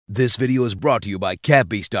This video is brought to you by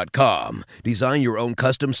CatBeast.com. Design your own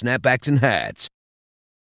custom snapbacks and hats.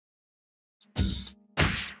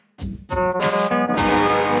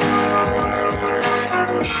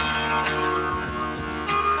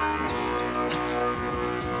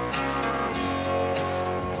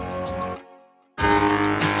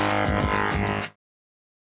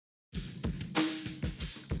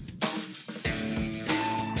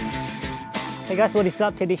 Hey guys, what is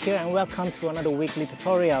up? Teddy here and welcome to another weekly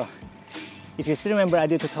tutorial. If you still remember, I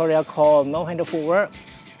did a tutorial called No Handle Footwork.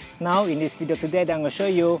 Now in this video today that I'm going to show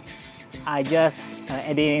you, I just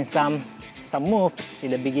added in some moves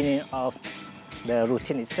in the beginning of the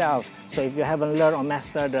routine itself. So if you haven't learned or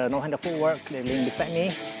mastered the No Handle Footwork, the link beside me,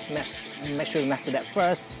 make sure you master that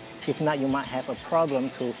first. If not, you might have a problem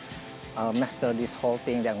to master this whole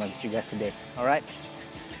thing that I'm going to teach you guys today. Alright?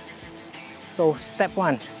 So step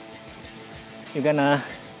one. You're gonna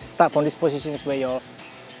start from these positions where your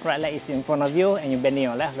right leg is in front of you and you're bending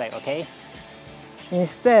your left leg, okay?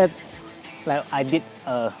 Instead, like I did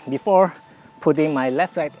before, putting my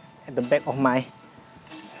left leg at the back of my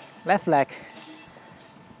left leg,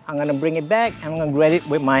 I'm gonna bring it back and I'm gonna grab it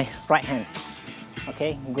with my right hand.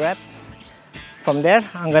 Okay, grab. From there,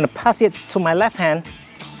 I'm gonna pass it to my left hand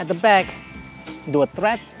at the back, do a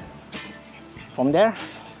thread. From there,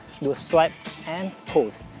 do a swipe and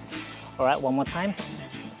pose. Alright, one more time.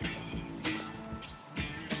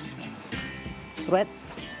 Thread.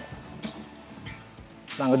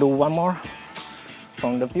 I'm going to do one more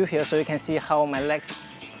from the view here so you can see how my legs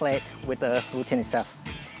played with the routine itself.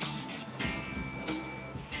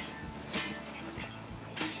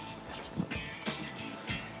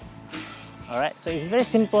 Alright, so it's very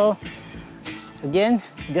simple. Again,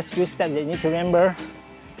 just few steps that you need to remember.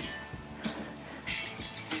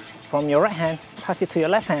 From your right hand, pass it to your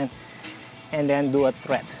left hand, and then do a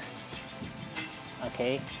thread.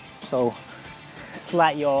 Okay, so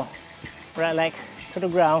slide your right leg to the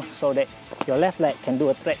ground so that your left leg can do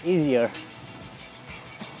a thread easier.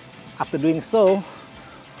 After doing so,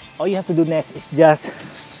 all you have to do next is just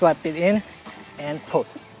swipe it in and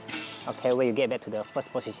pose. Okay, where you get back to the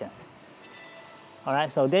first positions.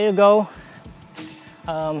 Alright, so there you go.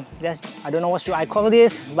 I don't know what should I call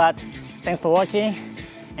this, but thanks for watching.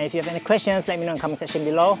 And if you have any questions, let me know in the comment section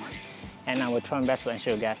below. And I will try my best to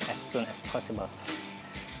answer you guys as soon as possible.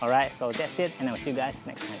 Alright, so that's it, and I will see you guys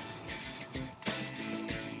next time.